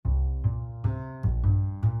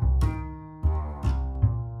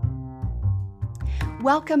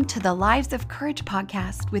Welcome to the Lives of Courage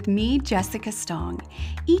podcast with me, Jessica Stong.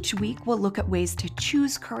 Each week, we'll look at ways to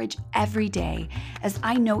choose courage every day, as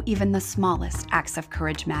I know even the smallest acts of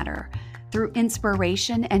courage matter. Through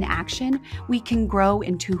inspiration and action, we can grow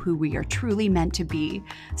into who we are truly meant to be.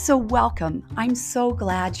 So welcome. I'm so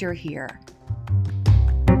glad you're here.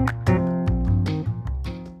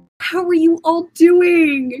 How are you all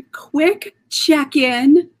doing? Quick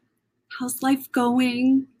check-in. How's life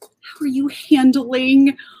going? How are you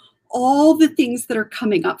handling all the things that are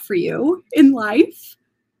coming up for you in life?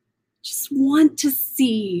 Just want to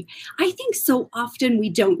see. I think so often we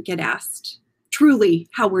don't get asked truly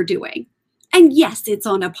how we're doing. And yes, it's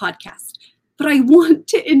on a podcast, but I want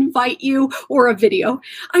to invite you, or a video,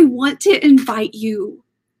 I want to invite you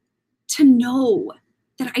to know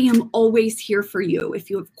that I am always here for you.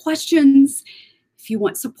 If you have questions, if you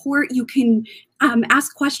want support, you can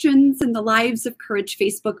ask questions in the Lives of Courage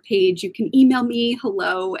Facebook page. You can email me,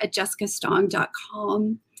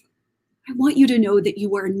 hello@jessicastong.com. I want you to know that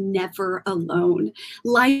you are never alone.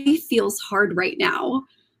 Life feels hard right now.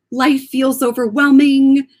 Life feels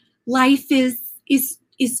overwhelming. Life is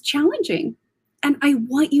challenging. And I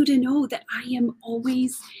want you to know that I am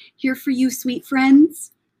always here for you, sweet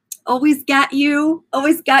friends. Always got you,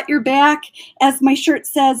 always got your back. As my shirt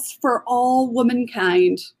says, for all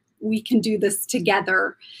womankind, we can do this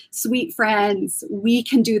together. Sweet friends, we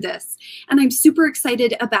can do this. And I'm super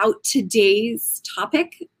excited about today's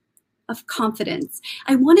topic of confidence.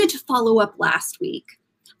 I wanted to follow up last week.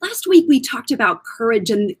 Last week, we talked about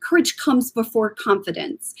courage, and courage comes before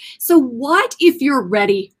confidence. So what if you're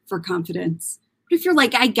ready for confidence? What if you're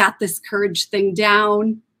like, I got this courage thing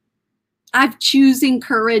down? I'm choosing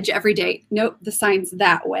courage every day. Nope, the sign's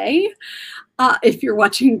that way. If you're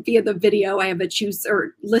watching via the video, I have a choose,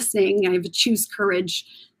 or listening, I have a choose courage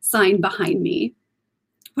sign behind me.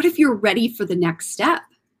 What if you're ready for the next step?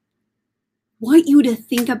 Want you to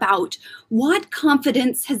think about what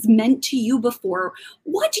confidence has meant to you before.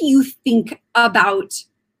 What do you think about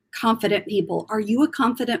confident people? Are you a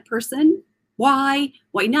confident person? Why?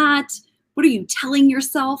 Why not? What are you telling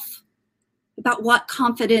yourself about what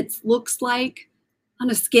confidence looks like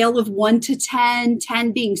on a scale of 1 to 10,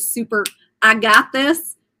 10 being super, I got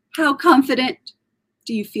this? How confident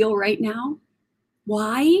do you feel right now?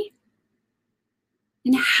 Why?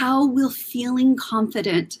 And how will feeling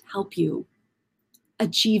confident help you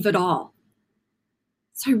achieve it all?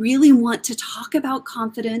 So I really want to talk about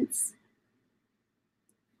confidence.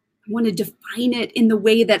 I want to define it in the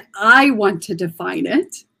way that I want to define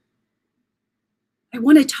it. I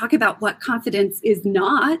want to talk about what confidence is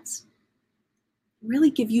not, really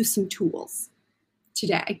give you some tools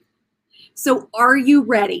today. So are you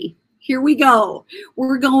ready? Here we go.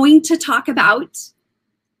 We're going to talk about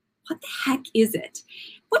what the heck is it?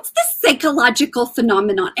 What's the psychological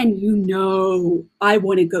phenomenon? And you know, I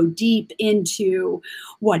want to go deep into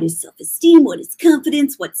what is self-esteem, what is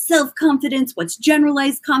confidence, what's self-confidence, what's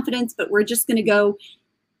generalized confidence, but we're just going to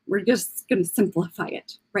simplify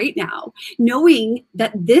it right now, knowing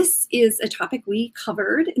that this is a topic we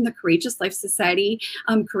covered in the Courageous Life Society,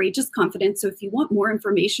 Courageous Confidence. So if you want more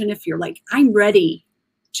information, if you're like, I'm ready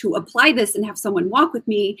to apply this and have someone walk with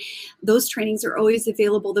me, those trainings are always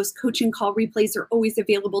available. Those coaching call replays are always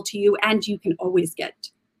available to you, and you can always get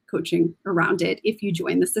coaching around it if you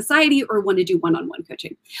join the society or want to do one-on-one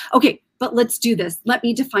coaching. Okay, but let's do this. Let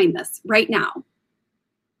me define this right now.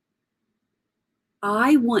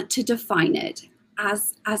 I want to define it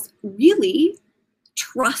as really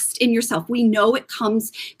trust in yourself. We know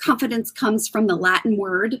confidence comes from the Latin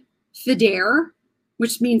word fidere,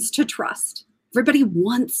 which means to trust. Everybody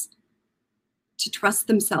wants to trust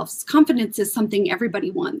themselves. Confidence is something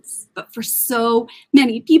everybody wants, but for so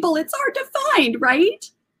many people, it's hard to find,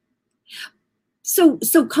 right? So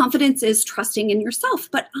confidence is trusting in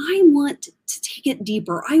yourself, but I want to take it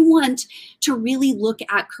deeper. I want to really look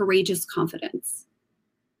at courageous confidence.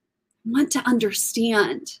 I want to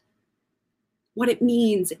understand what it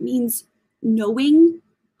means. It means knowing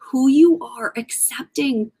who you are,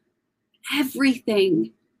 accepting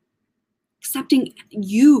everything, accepting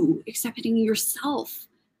you, accepting yourself,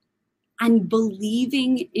 and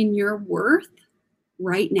believing in your worth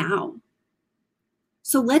right now.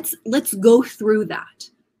 So let's go through that.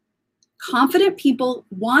 Confident people,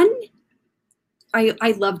 one,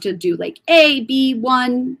 I love to do like A, B,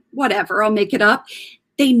 1, whatever, I'll make it up.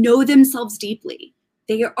 They know themselves deeply.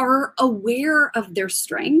 They are aware of their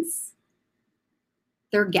strengths,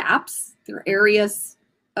 their gaps, their areas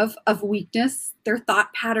of weakness, their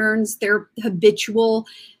thought patterns, their habitual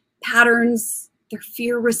patterns, their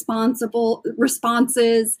fear responses.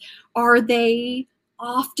 Are they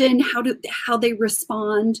often how they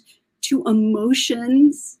respond to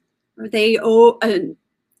emotions. Are they an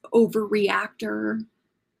overreactor?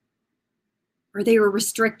 Are they a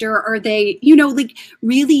restrictor? Are they, like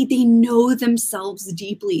really they know themselves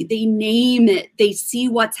deeply. They name it. They see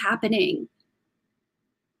what's happening.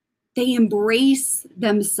 They embrace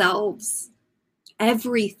themselves,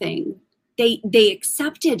 everything. They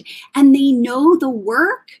accept it, and they know the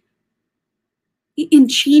work in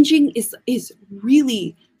changing is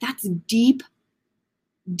really, that's deep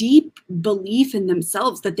belief in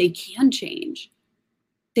themselves that they can change.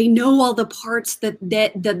 They know all the parts that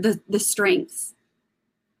the strengths,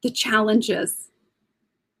 the challenges.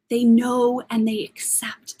 They know and they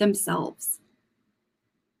accept themselves.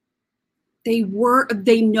 They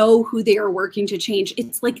know who they are working to change.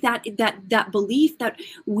 It's like that belief that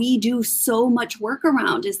we do so much work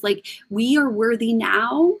around is like, we are worthy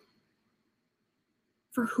now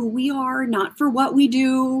for who we are, not for what we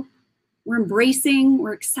do. We're embracing,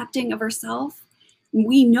 we're accepting of ourselves.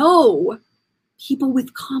 We know people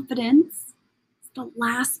with confidence, the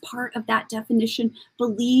last part of that definition,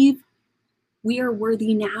 believe we are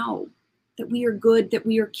worthy now, that we are good, that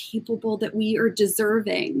we are capable, that we are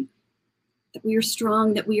deserving, that we are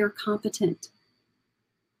strong, that we are competent.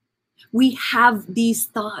 We have these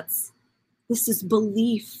thoughts. This is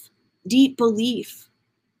belief, deep belief.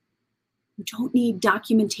 We don't need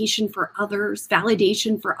documentation for others,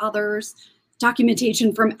 validation for others,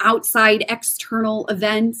 documentation from outside external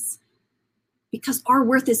events, because our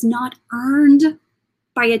worth is not earned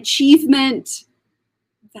by achievement,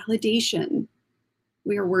 validation.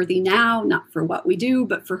 We are worthy now, not for what we do,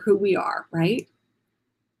 but for who we are, right?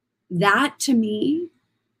 That to me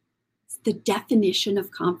is the definition of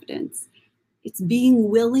confidence. It's being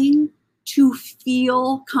willing to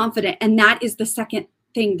feel confident. And that is the second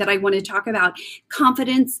thing that I want to talk about.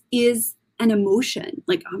 Confidence is an emotion.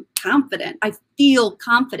 Like, I'm confident. I feel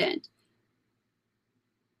confident.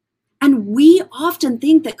 And we often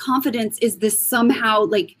think that confidence is this somehow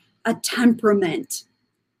like a temperament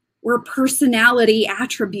or a personality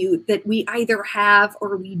attribute that we either have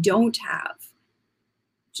or we don't have.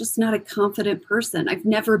 Just not a confident person. I've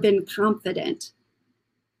never been confident.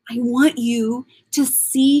 I want you to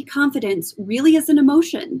see confidence really as an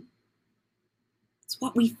emotion. It's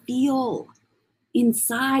what we feel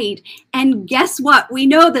inside. And guess what? We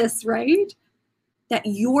know this, right? That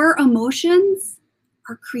your emotions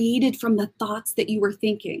are created from the thoughts that you were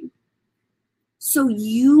thinking. So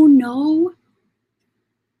you know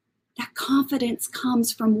that confidence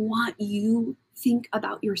comes from what you think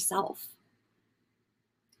about yourself.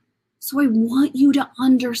 So I want you to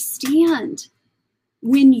understand,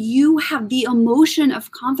 when you have the emotion of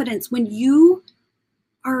confidence, when you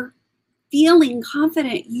are feeling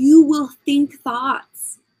confident, you will think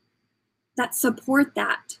thoughts that support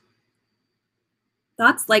that.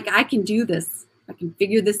 Thoughts like, I can do this. I can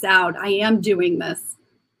figure this out. I am doing this.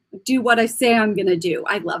 I do what I say I'm going to do.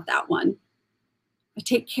 I love that one. I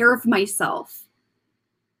take care of myself.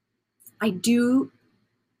 I do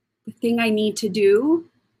the thing I need to do,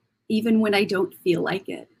 even when I don't feel like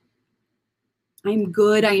it. I'm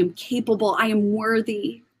good. I am capable. I am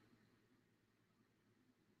worthy.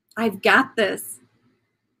 I've got this.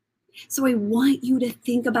 So I want you to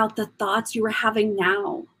think about the thoughts you are having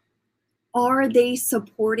now. Are they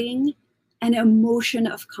supporting an emotion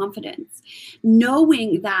of confidence?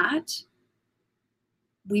 Knowing that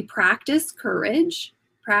we practice courage,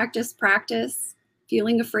 practice,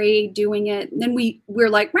 feeling afraid, doing it. And then we're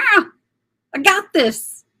like, I got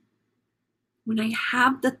this. When I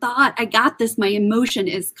have the thought, I got this, my emotion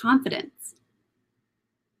is confidence.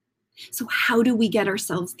 So how do we get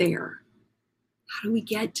ourselves there? How do we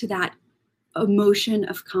get to that emotion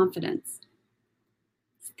of confidence?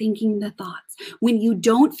 Thinking the thoughts. When you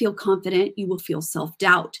don't feel confident, you will feel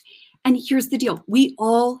self-doubt. And here's the deal. We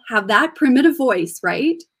all have that primitive voice,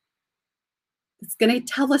 right? It's going to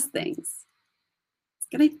tell us things. It's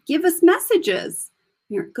going to give us messages.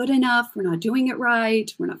 We aren't good enough. We're not doing it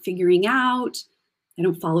right. We're not figuring out. I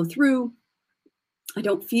don't follow through. I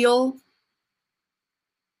don't feel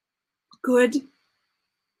good.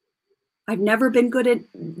 I've never been good at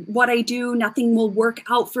what I do. Nothing will work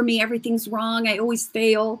out for me. Everything's wrong. I always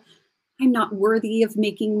fail. I'm not worthy of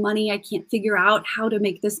making money. I can't figure out how to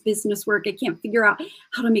make this business work. I can't figure out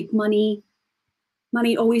how to make money.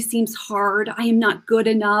 Money always seems hard. I am not good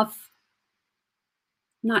enough.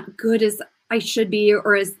 Not good as I should be,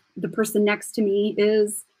 or as the person next to me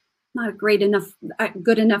is. Not a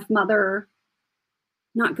good enough mother.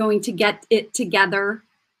 Not going to get it together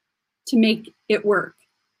to make it work.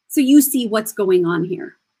 So you see what's going on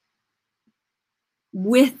here.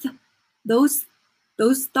 With those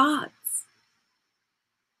those thoughts,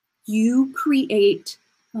 you create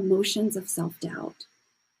emotions of self-doubt.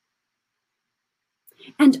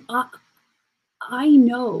 And I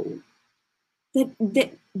know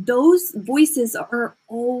that those voices are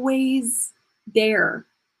always there,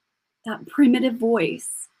 that primitive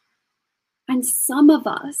voice. And some of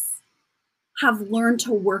us have learned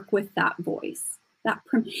to work with that voice.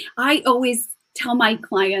 I always tell my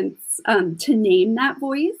clients to name that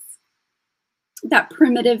voice, that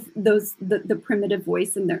primitive, the primitive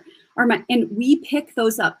voice in there. And we pick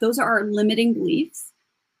those up. Those are our limiting beliefs.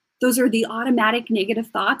 Those are the automatic negative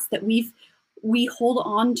thoughts that we hold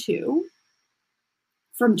on to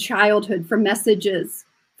from childhood, from messages,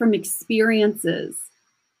 from experiences,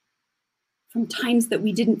 from times that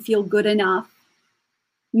we didn't feel good enough,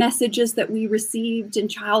 messages that we received in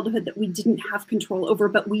childhood that we didn't have control over,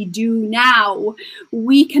 but we do now.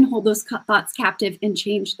 We can hold those thoughts captive and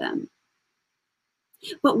change them.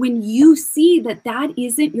 But when you see that that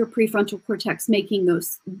isn't your prefrontal cortex making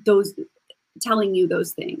those telling you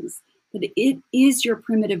those things, that it is your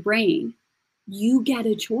primitive brain, you get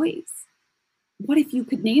a choice. What if you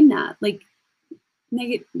could name that, like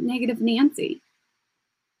negative Nancy?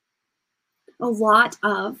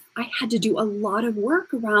 I had to do a lot of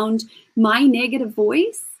work around my negative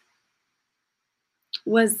voice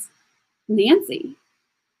was Nancy.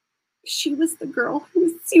 She was the girl who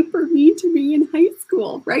was super mean to me in high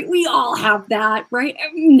school, right? We all have that, right?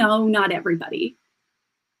 No, not everybody.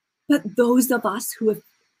 But those of us who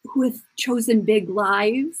have chosen big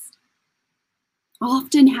lives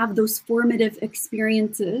often have those formative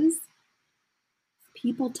experiences,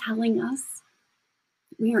 people telling us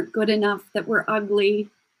we aren't good enough, that we're ugly,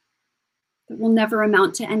 that we'll never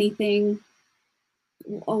amount to anything, that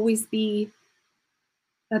we'll always be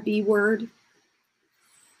a B word.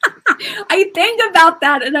 I think about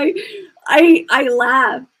that and I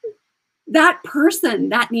laugh. That person,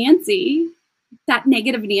 that Nancy, that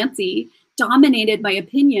negative Nancy, dominated my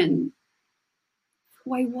opinion,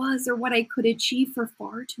 who I was or what I could achieve for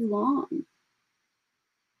far too long.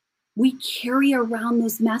 We carry around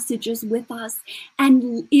those messages with us,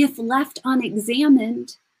 and if left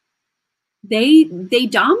unexamined, they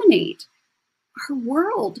dominate our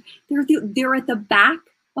world. They're at the back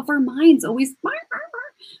of our minds, always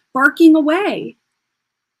barking away.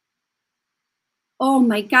 Oh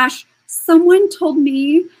my gosh, someone told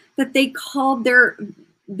me that they called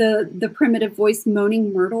the primitive voice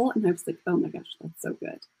Moaning Myrtle, and I was like, oh my gosh, that's so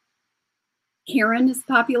good. Karen is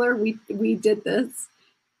popular. We did this.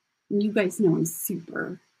 And you guys know I'm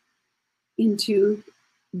super into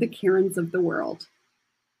the Karens of the world,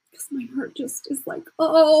 because my heart just is like,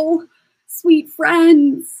 oh, sweet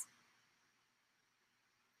friends.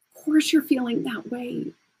 Of course you're feeling that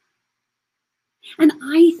way. And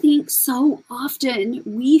I think so often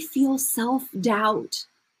we feel self-doubt.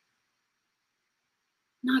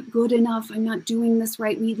 Not good enough. I'm not doing this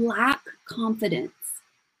right. We lack confidence.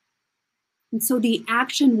 And so the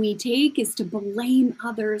action we take is to blame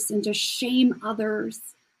others and to shame others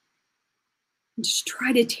and just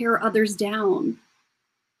try to tear others down.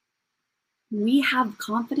 When we have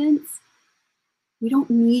confidence, we don't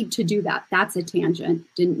need to do that. That's a tangent.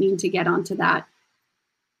 Didn't mean to get onto that.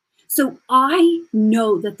 So I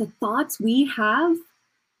know that the thoughts we have,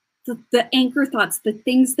 the anchor thoughts, the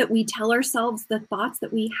things that we tell ourselves, the thoughts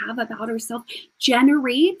that we have about ourselves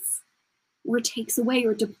generates or takes away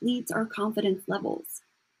or depletes our confidence levels.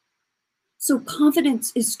 So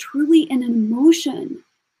confidence is truly an emotion,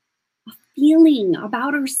 a feeling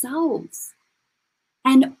about ourselves.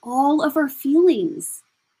 And all of our feelings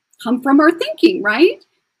come from our thinking, right?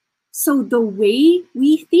 So the way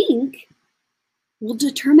we think will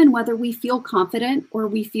determine whether we feel confident or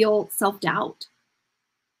we feel self-doubt.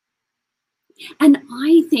 And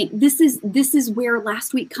I think this is where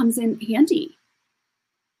last week comes in handy.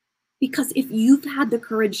 Because if you've had the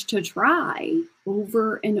courage to try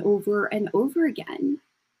over and over and over again,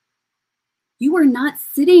 you are not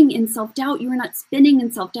sitting in self-doubt. You are not spinning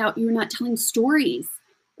in self-doubt. You are not telling stories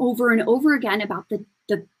over and over again about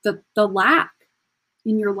the lack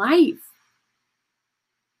in your life.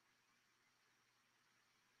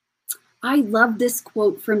 I love this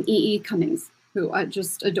quote from E.E. Cummings, who I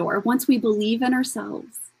just adore. Once we believe in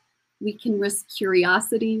ourselves, we can risk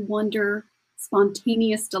curiosity, wonder,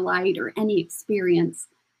 spontaneous delight, or any experience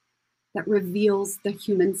that reveals the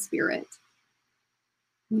human spirit.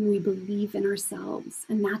 When we believe in ourselves,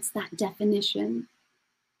 and that's that definition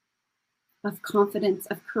of confidence,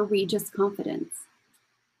 of courageous confidence.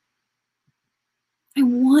 I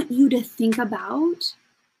want you to think about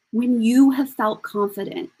when you have felt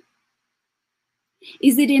confident.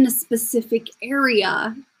 Is it in a specific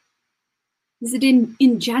area? Is it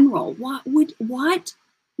in general? What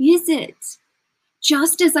is it?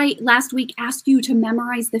 Just as I last week asked you to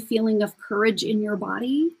memorize the feeling of courage in your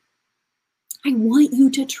body, I want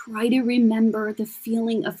you to try to remember the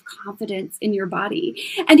feeling of confidence in your body.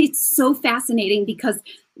 And it's so fascinating because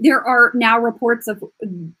there are now reports of,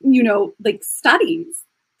 like studies.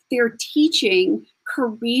 They're teaching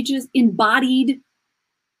courageous, embodied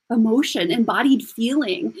emotion, embodied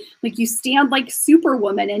feeling. Like you stand like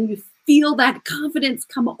Superwoman and you feel that confidence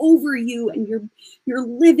come over you and you're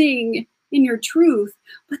living in your truth.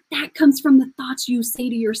 But that comes from the thoughts you say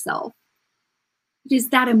to yourself. It is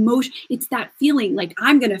that emotion, it's that feeling like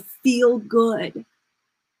I'm going to feel good.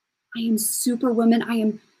 I am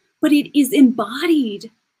Superwoman. But it is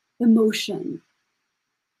embodied emotion.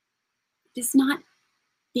 It is not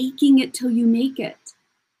faking it till you make it.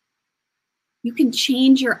 You can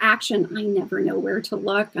change your action. I never know where to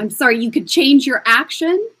look. I'm sorry, you could change your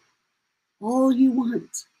action all you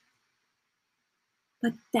want.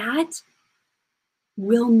 But that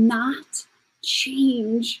will not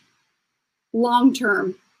change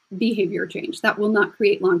long-term behavior change. That will not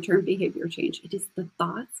create long-term behavior change. It is the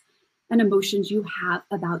thoughts and emotions you have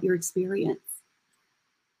about your experience.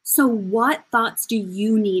 So what thoughts do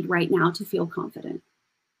you need right now to feel confident?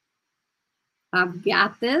 I've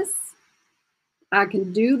got this. I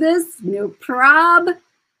can do this, no prob.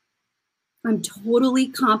 I'm totally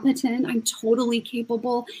competent. I'm totally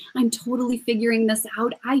capable. I'm totally figuring this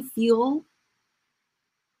out. I feel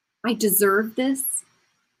I deserve this.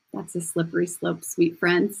 That's a slippery slope, sweet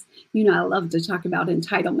friends. You know I love to talk about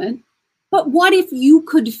entitlement. But what if you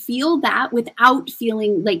could feel that without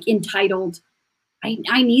feeling like entitled?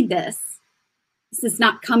 I need this. This is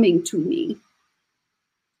not coming to me.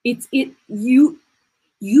 You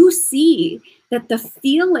see that the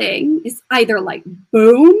feeling is either like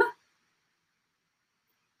boom.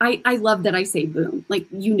 I love that I say boom. Like,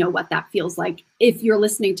 you know what that feels like. If you're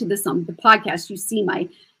listening to this on the podcast, you see my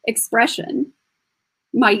expression,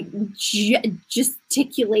 my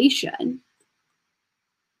gesticulation.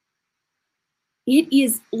 It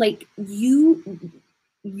is like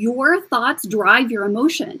your thoughts drive your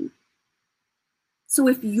emotion. So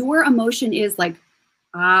if your emotion is like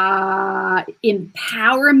empowerment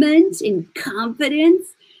and confidence,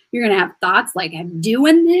 you're going to have thoughts like, I'm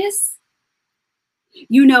doing this.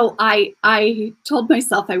 You know, I told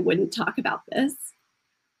myself I wouldn't talk about this,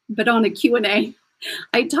 but on a Q&A,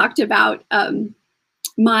 I talked about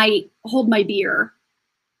my hold my beer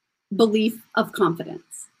belief of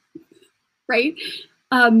confidence, right?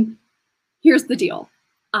 Here's the deal.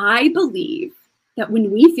 I believe that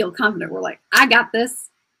when we feel confident, we're like, I got this.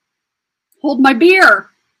 Hold my beer.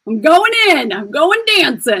 I'm going in. I'm going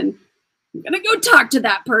dancing. I'm going to go talk to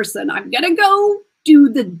that person. I'm going to go do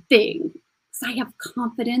the thing. Because I have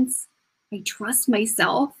confidence. I trust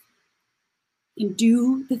myself and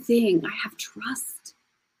do the thing. I have trust.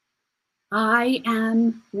 I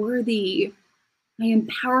am worthy. I am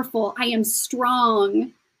powerful. I am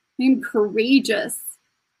strong. I am courageous.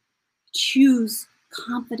 I choose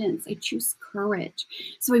confidence. I choose courage.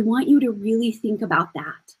 So I want you to really think about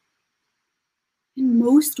that. And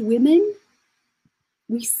most women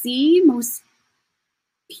most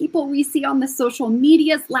people we see on the social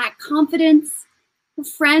medias lack confidence. We're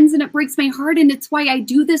friends, and it breaks my heart, and it's why I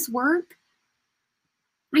do this work.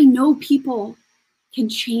 I know people can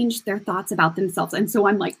change their thoughts about themselves. And so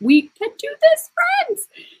I'm like, we can do this, friends.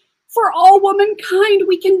 For all womankind,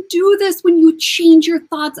 we can do this when you change your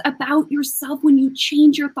thoughts about yourself, when you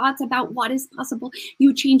change your thoughts about what is possible,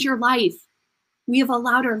 you change your life. We have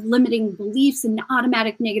allowed our limiting beliefs and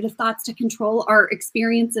automatic negative thoughts to control our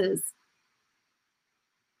experiences.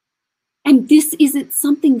 And this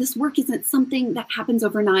work isn't something that happens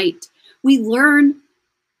overnight. We learn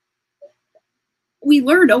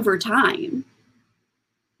over time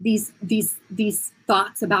these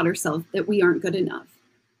thoughts about ourselves that we aren't good enough.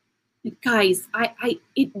 Like, guys,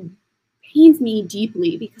 it pains me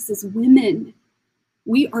deeply because as women,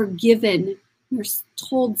 we're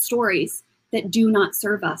told stories that do not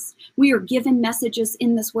serve us. We are given messages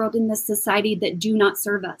in this world, in this society, that do not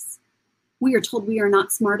serve us. We are told we are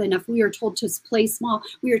not smart enough. We are told to play small.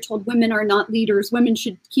 We are told women are not leaders. Women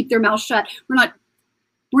should keep their mouths shut.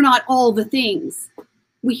 We're not all the things.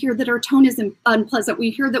 We hear that our tone is unpleasant.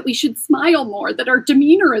 We hear that we should smile more, that our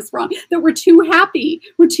demeanor is wrong, that we're too happy,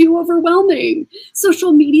 we're too overwhelming.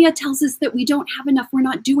 Social media tells us that we don't have enough, we're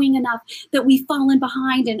not doing enough, that we've fallen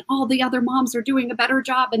behind and all the other moms are doing a better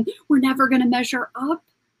job and we're never going to measure up,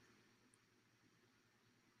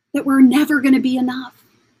 that we're never going to be enough.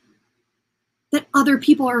 that other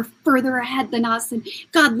people are further ahead than us and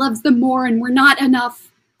God loves them more and we're not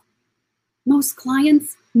enough. Most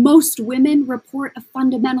clients, most women report a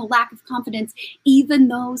fundamental lack of confidence, even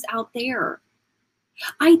those out there.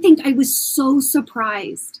 I think I was so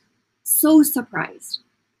surprised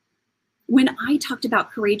when I talked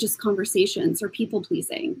about courageous conversations or people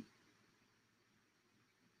pleasing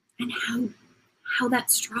and how that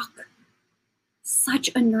struck such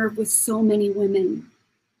a nerve with so many women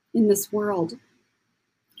in this world.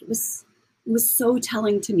 It was so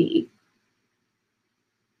telling to me.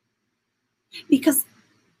 Because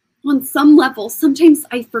on some level, sometimes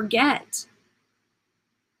I forget.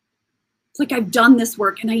 It's like I've done this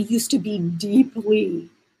work and I used to be deeply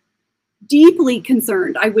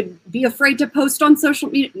concerned. I would be afraid to post on social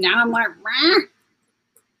media. Now I'm like, rah,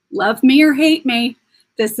 love me or hate me.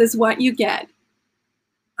 This is what you get.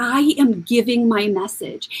 I am giving my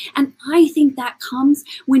message. And I think that comes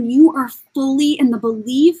when you are fully in the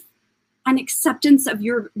belief and acceptance of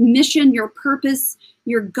your mission, your purpose,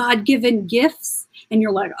 your God-given gifts, and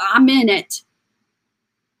you're like, I'm in it.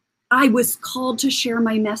 I was called to share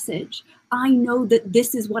my message. I know that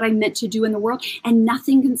this is what I'm meant to do in the world, and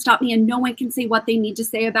nothing can stop me, and no one can say what they need to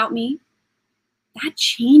say about me. That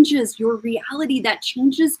changes your reality. That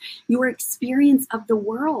changes your experience of the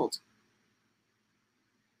world.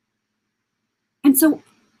 And so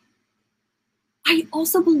I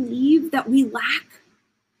also believe that we lack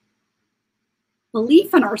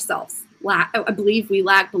belief in ourselves. I believe we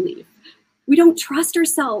lack belief. We don't trust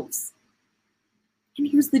ourselves. And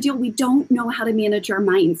here's the deal. We don't know how to manage our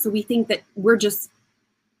minds. So we think that we're just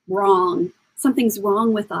wrong. Something's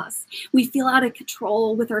wrong with us. We feel out of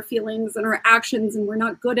control with our feelings and our actions, and we're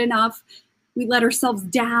not good enough. We let ourselves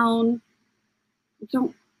down. We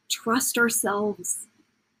don't trust ourselves.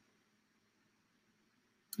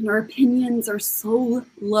 And our opinions are so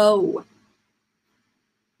low.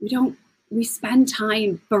 We spend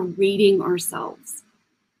time berating ourselves.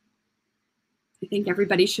 I think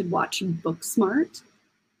everybody should watch Booksmart.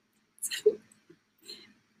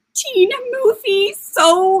 Teen movie,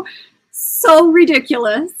 so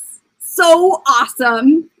ridiculous, so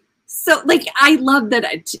awesome. So like, I love that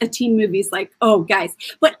a teen movie's like, oh guys,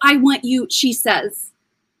 but I want you, she says,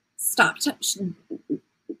 stop.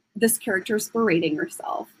 This character's berating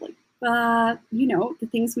herself, like, you know, the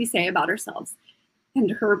things we say about ourselves. And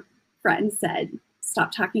her friend said,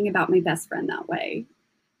 stop talking about my best friend that way.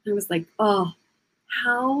 I was like, oh,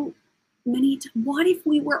 how many what if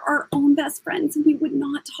we were our own best friends and we would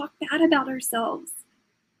not talk bad about ourselves?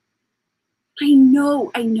 I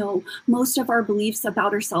know most of our beliefs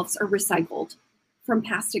about ourselves are recycled from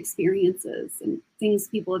past experiences and things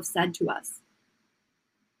people have said to us.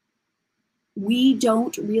 We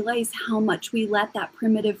don't realize how much we let that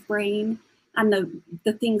primitive brain and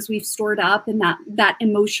the things we've stored up and that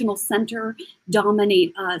emotional center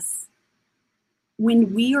dominate us.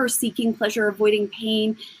 When we are seeking pleasure, avoiding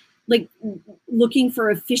pain, like looking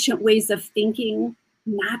for efficient ways of thinking,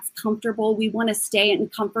 that's comfortable. We want to stay in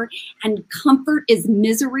comfort, and comfort is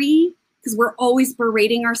misery because we're always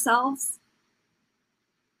berating ourselves.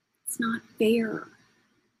 It's not fair.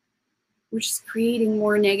 We're just creating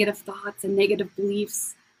more negative thoughts and negative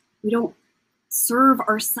beliefs. We don't serve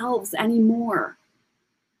ourselves anymore.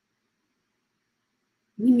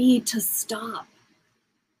 We need to stop.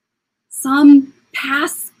 Some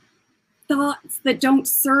past thoughts that don't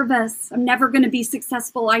serve us. I'm never going to be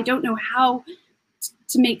successful. I don't know how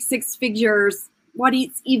to make six figures. What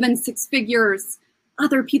eats even six figures?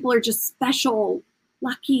 Other people are just special,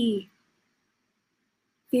 lucky.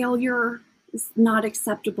 Failure is not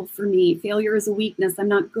acceptable for me. Failure is a weakness. I'm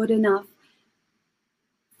not good enough.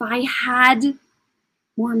 If I had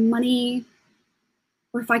more money,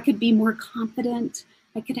 or if I could be more confident,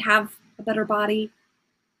 I could have a better body.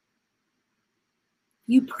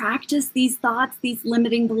 You practice these thoughts, these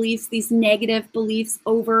limiting beliefs, these negative beliefs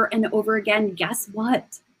over and over again. Guess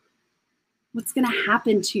what? What's going to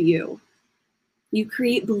happen to you? You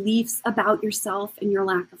create beliefs about yourself and your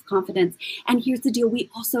lack of confidence. And here's the deal. We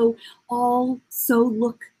also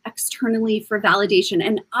look externally for validation.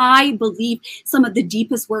 And I believe some of the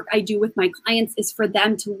deepest work I do with my clients is for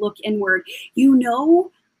them to look inward. You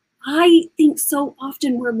know, I think so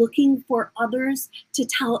often we're looking for others to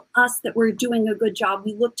tell us that we're doing a good job.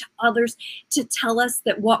 We look to others to tell us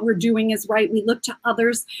that what we're doing is right. We look to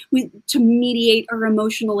others to mediate our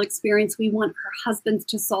emotional experience. We want our husbands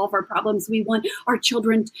to solve our problems. We want our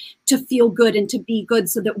children to feel good and to be good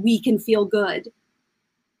so that we can feel good.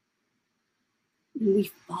 And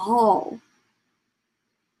we fall.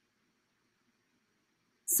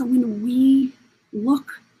 So when we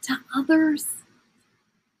look to others,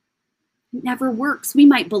 It never works. We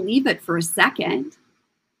might believe it for a second,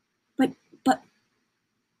 but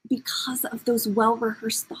because of those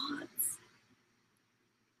well-rehearsed thoughts,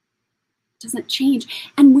 it doesn't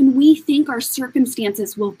change. And when we think our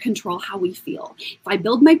circumstances will control how we feel, if I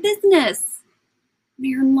build my business,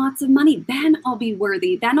 I earn lots of money, then I'll be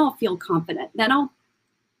worthy, then I'll feel confident, if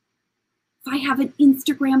I have an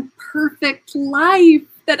Instagram perfect life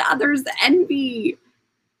that others envy,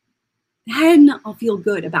 then I'll feel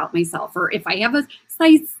good about myself. Or if I have a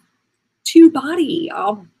size 2 body,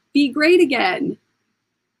 I'll be great again.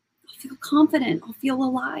 I'll feel confident. I'll feel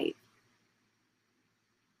alive.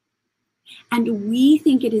 And we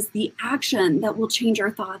think it is the action that will change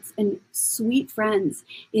our thoughts. And sweet friends,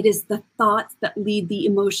 it is the thoughts that lead the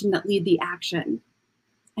emotion, that lead the action.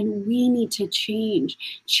 And we need to change.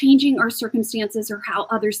 Changing our circumstances or how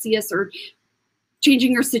others see us or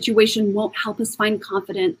changing our situation won't help us find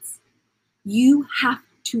confidence. You have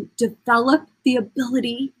to develop the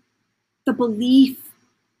ability, the belief,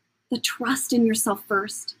 the trust in yourself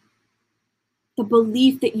first. The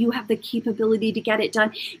belief that you have the capability to get it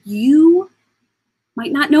done. You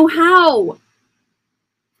might not know how,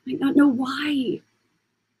 might not know why,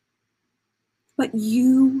 but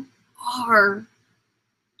you are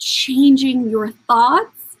changing your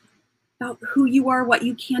thoughts about who you are, what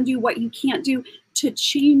you can do, what you can't do to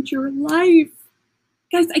change your life.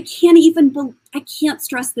 Guys, I can't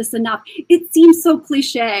stress this enough. It seems so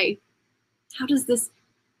cliche. How does this?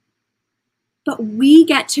 But we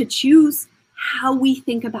get to choose how we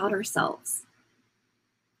think about ourselves.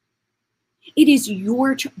 It is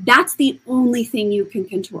that's the only thing you can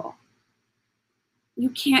control. You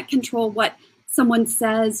can't control what someone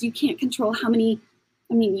says. You can't control you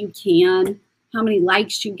can, how many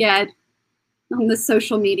likes you get on the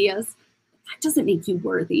social medias. That doesn't make you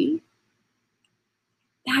worthy.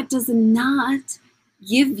 That does not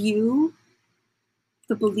give you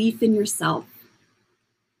the belief in yourself.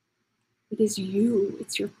 It is you,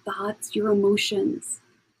 it's your thoughts, your emotions.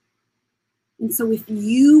 And so if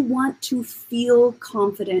you want to feel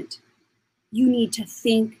confident, you need to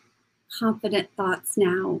think confident thoughts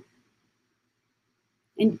now.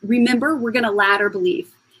 And remember, we're going to ladder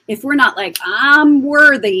belief. If we're not like, I'm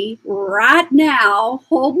worthy right now,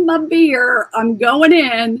 hold my beer, I'm going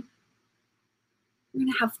in. We're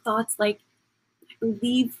going to have thoughts like, I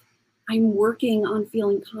believe I'm working on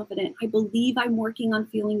feeling confident. I believe I'm working on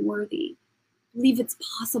feeling worthy. I believe it's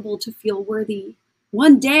possible to feel worthy.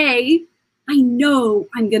 One day, I know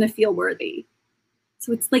I'm going to feel worthy.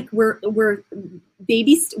 So it's like we're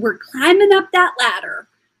climbing up that ladder.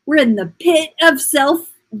 We're in the pit of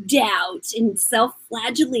self-doubt and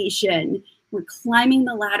self-flagellation. We're climbing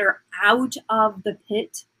the ladder out of the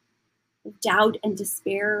pit of doubt and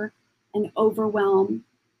despair and overwhelm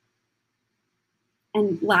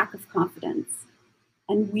and lack of confidence.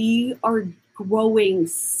 And we are growing,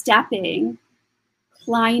 stepping,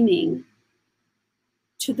 climbing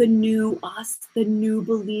to the new us, the new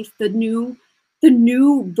belief, the new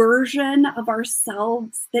version of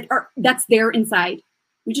ourselves that's there inside.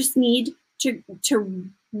 We just need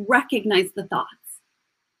to recognize the thoughts.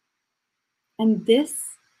 And this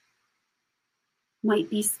might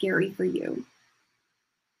be scary for you.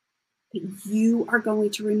 But you are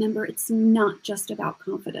going to remember it's not just about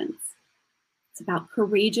confidence. It's about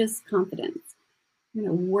courageous confidence. We're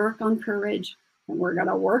going to work on courage and we're going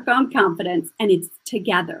to work on confidence, and it's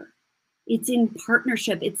together. It's in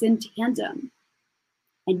partnership. It's in tandem.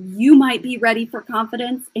 And you might be ready for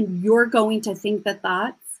confidence and you're going to think the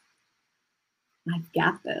thoughts, I've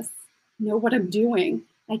got this. I know what I'm doing.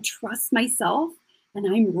 I trust myself and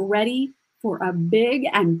I'm ready for a big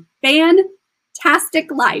and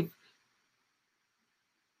fantastic life.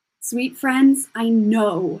 Sweet friends, I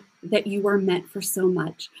know that you are meant for so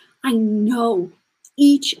much. I know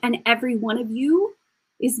each and every one of you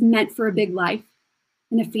is meant for a big life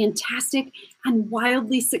and a fantastic and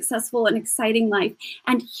wildly successful and exciting life.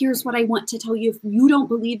 And here's what I want to tell you. If you don't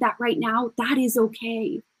believe that right now, that is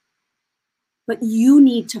okay. But you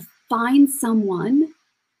need to find someone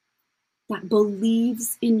that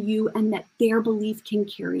believes in you and that their belief can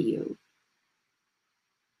carry you.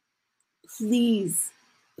 Please,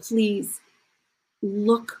 please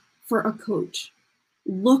look for a coach.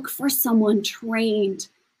 Look for someone trained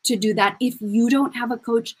to do that. If you don't have a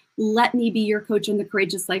coach, let me be your coach in the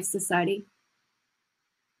Courageous Life Society.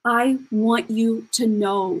 I want you to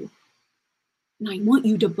know, and I want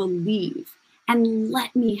you to believe, and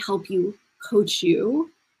let me help you coach you.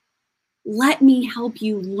 Let me help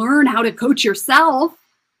you learn how to coach yourself.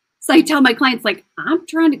 So I tell my clients, like, I'm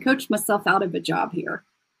trying to coach myself out of a job here.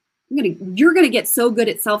 You're going to get so good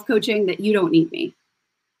at self-coaching that you don't need me.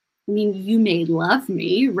 I mean, you may love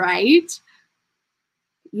me, right?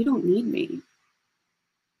 You don't need me.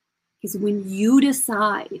 Because when you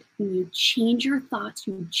decide, when you change your thoughts,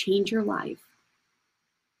 you change your life.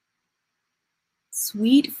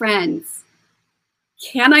 Sweet friends,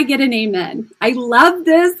 can I get an amen? I love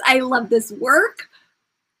this. I love this work.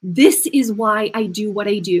 This is why I do what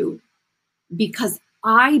I do, because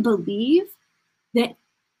I believe that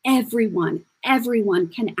everyone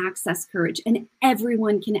can access courage and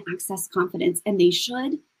everyone can access confidence, and they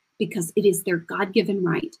should, because it is their God-given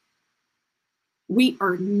right. We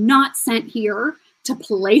are not sent here to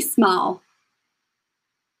play small.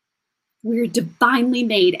 We're divinely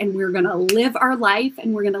made, and we're going to live our life,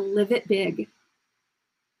 and we're going to live it big.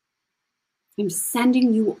 I'm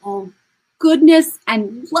sending you all goodness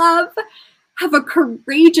and love. Have a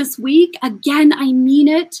courageous week. Again, I mean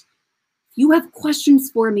it. If you have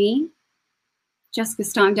questions for me,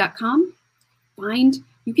 jessicastong.com.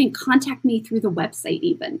 You can contact me through the website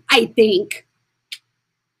even, I think.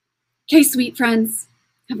 Okay, sweet friends,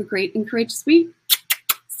 have a great and courageous week.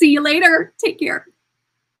 See you later. Take care.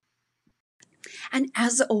 And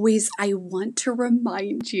as always, I want to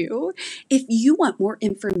remind you, if you want more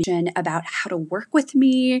information about how to work with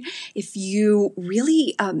me, if you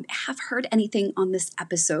really have heard anything on this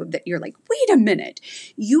episode that you're like, wait a minute,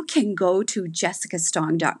 you can go to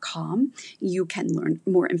jessicastong.com. You can learn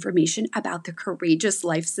more information about the Courageous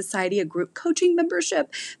Life Society, a group coaching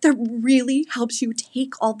membership that really helps you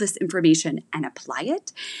take all this information and apply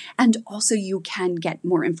it. And also you can get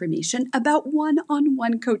more information about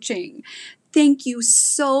one-on-one coaching. Thank you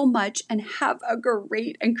so much and have a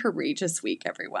great and courageous week, everyone.